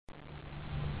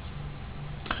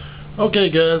Okay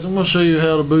guys, I'm going to show you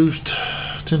how to boost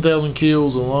 10,000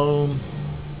 kills alone.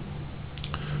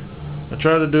 I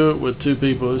tried to do it with 2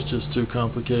 people, it's just too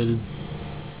complicated.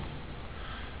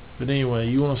 But anyway,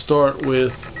 you want to start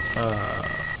with,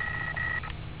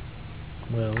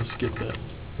 well, let's skip that.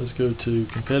 Let's go to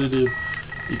competitive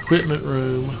equipment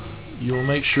room. You will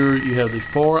make sure you have the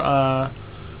 4i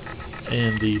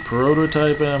and the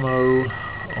prototype ammo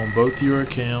on both your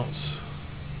accounts.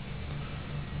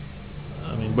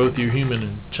 I mean, both your human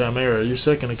and chimera. Your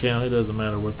second account, it doesn't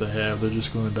matter what they have, they're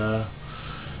just going to die.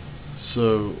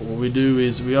 So what we do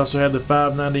is we also have the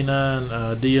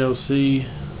 $5.99 DLC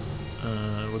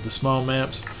with the small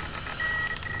maps.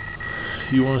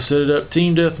 You want to set it up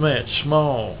team deathmatch,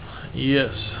 small,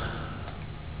 yes.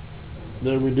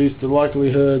 That'll reduce the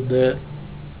likelihood that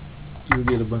you'll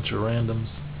get a bunch of randoms.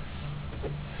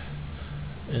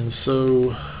 And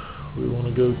so we want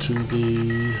to go to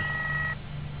the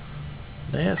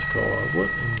NASCAR. What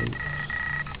in the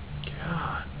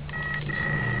God? This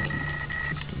thing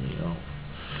keeps pissing me off.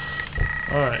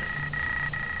 Alright.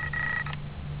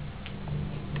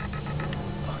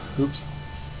 Oops.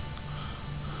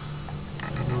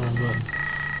 Wrong button.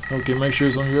 Okay, make sure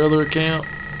it's on your other account.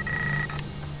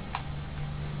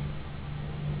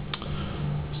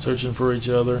 Searching for each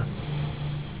other.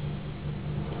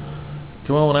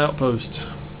 Come on, Outpost.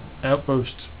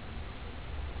 Outpost.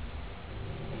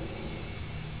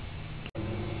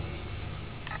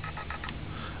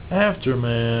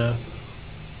 Aftermath.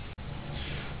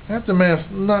 Aftermath's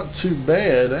not too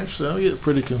bad. Actually, I get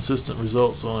pretty consistent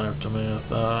results on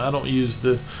Aftermath. I don't use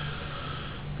the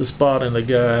spot in the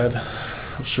guide.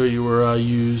 I'll show you where I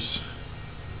use.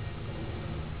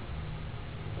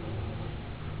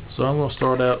 So I'm going to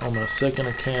start out on my second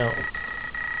account.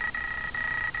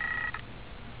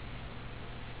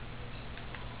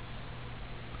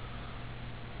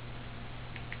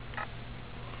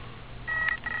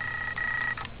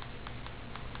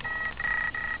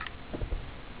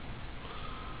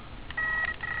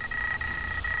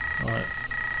 Alright,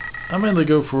 I mainly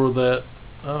go for that.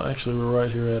 Oh, actually we're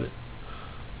right here at it.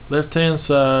 Left hand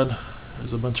side,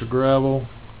 there's a bunch of gravel.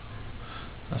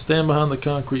 I stand behind the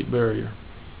concrete barrier.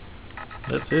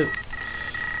 That's it.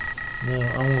 Now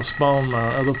I'm going to spawn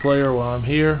my other player while I'm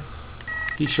here.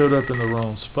 He showed up in the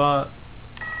wrong spot.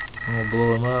 I'm going to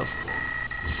blow him up.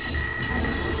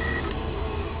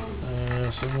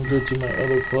 So I'm going to go to my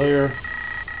other player.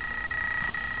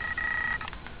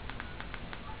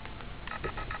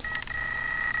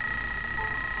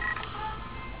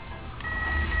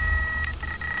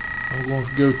 I'm going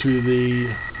to go to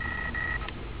the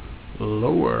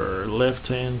lower left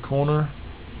hand corner,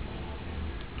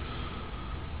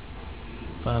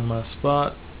 find my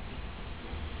spot.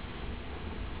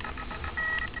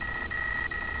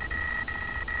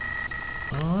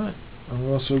 Alright,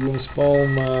 I'm also going to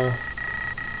spawn my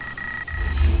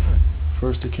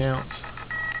first account,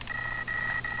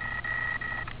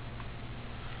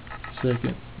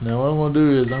 second. Now what I'm going to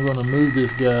do is I'm going to move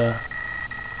this guy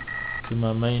to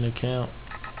my main account.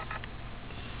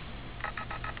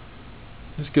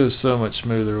 This goes so much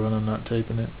smoother when I'm not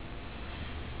taping it.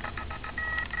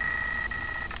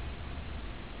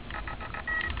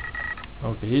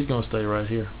 Okay, he's going to stay right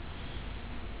here.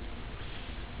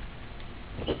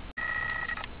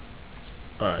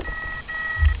 Alright.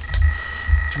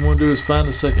 What you want to do is find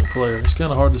the second player. It's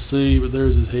kind of hard to see, but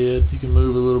there's his head. You can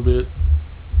move a little bit.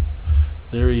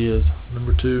 There he is,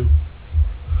 number 2.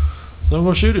 So I'm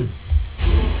going to shoot him.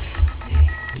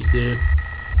 He's dead.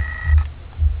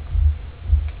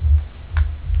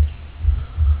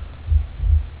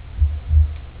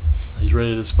 He's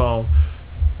ready to spawn.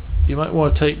 You might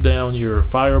want to take down your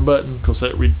fire button because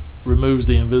that removes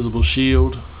the invisible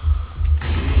shield.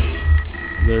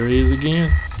 There he is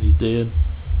again. He's dead.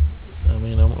 I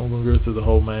mean, I'm going to go through the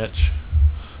whole match.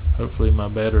 Hopefully my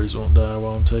batteries won't die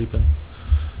while I'm taping.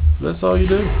 That's all you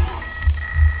do.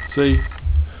 See,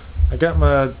 I got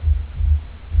my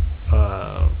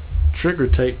trigger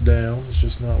taped down. It's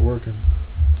just not working.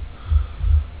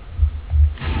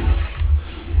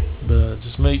 But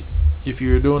just make, if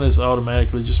you're doing this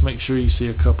automatically, just make sure you see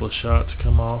a couple of shots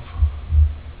come off,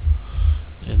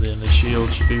 and then the shield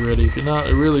should be ready. If you're not,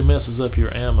 it really messes up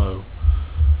your ammo.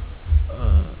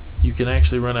 You can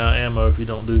actually run out of ammo if you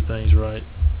don't do things right.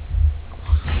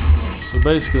 So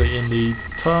basically, in the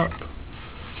top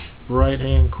right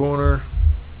hand corner,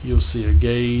 you'll see a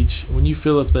gauge. When you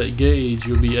fill up that gauge,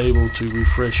 you'll be able to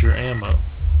refresh your ammo.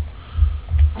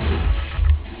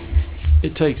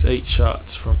 It takes 8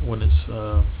 shots from when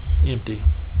it's empty.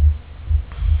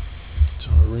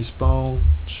 So respawn,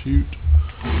 shoot.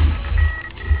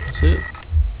 That's it.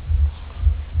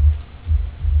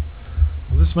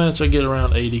 this match I get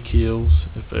around 80 kills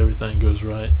if everything goes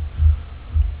right,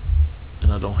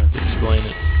 and I don't have to explain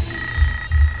it.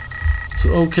 So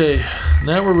okay,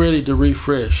 now we're ready to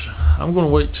refresh. I'm going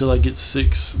to wait till I get 6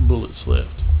 bullets left.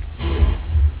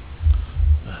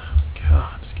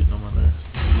 God, it's getting on my nerves.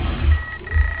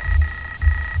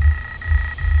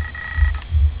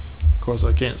 Of course,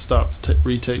 I can't stop to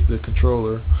retake the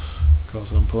controller because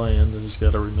I'm playing. I just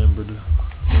got to remember to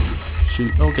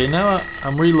shoot. Okay, now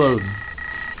I'm reloading,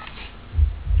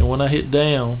 and when I hit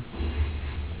down,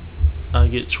 I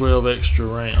get 12 extra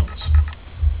rounds.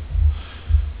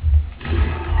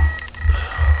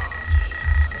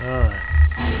 Alright.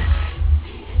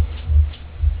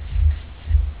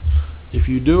 If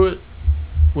you do it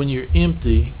when you're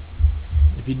empty,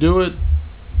 if you do it,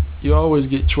 you always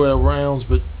get 12 rounds,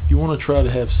 but you want to try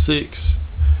to have 6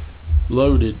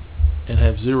 loaded and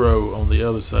have 0 on the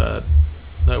other side.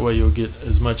 That way you'll get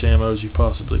as much ammo as you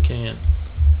possibly can.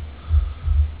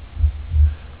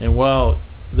 And while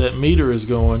that meter is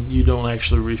going, you don't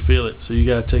actually refill it, so you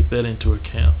got to take that into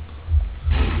account.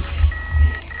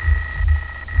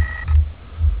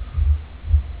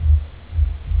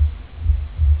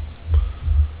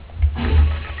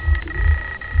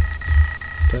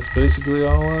 That's basically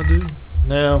all I do.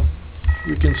 Now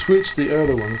we can switch the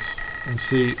other ones and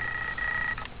see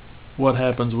what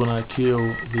happens when I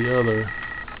kill the other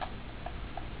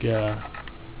guy.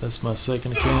 That's my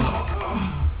second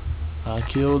account. I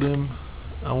killed him.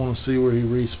 I want to see where he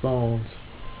respawns.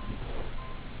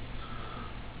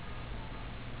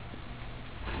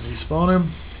 Respawn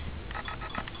him.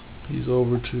 He's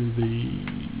over to the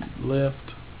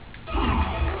left.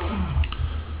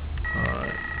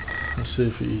 Alright. Let's see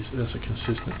if that's a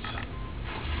consistent.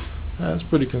 That's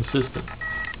pretty consistent.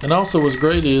 And also what's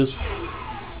great is,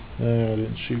 I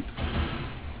didn't shoot.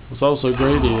 What's also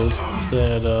great is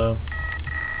that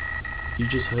you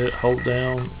just hold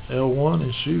down L1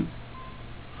 and shoot.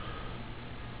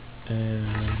 And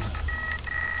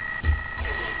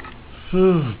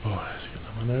oh boy, it's getting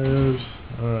on my nerves.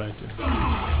 Alright then.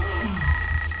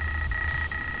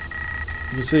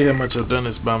 You can see how much I've done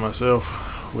this by myself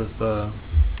with the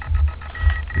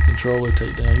controller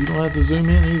takedown. You don't have to zoom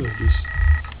in either, just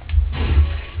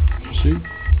shoot.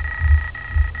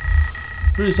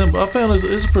 Pretty simple. I found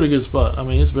it's a pretty good spot. I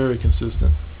mean, it's very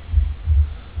consistent.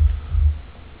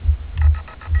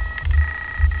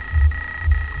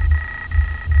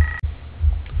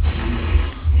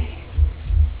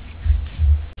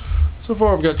 So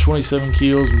far I've got 27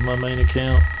 kills with my main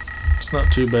account. It's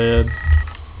not too bad.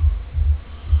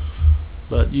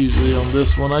 But usually on this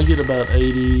one I get about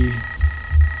 80.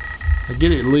 I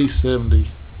get at least 70,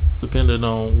 depending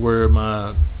on where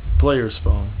my players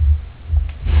spawn.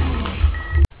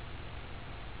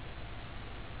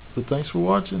 But thanks for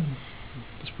watching.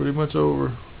 It's pretty much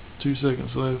over. 2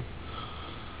 seconds left.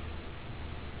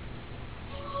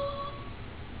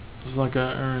 Looks like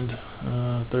I earned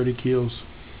 30 kills.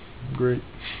 Great.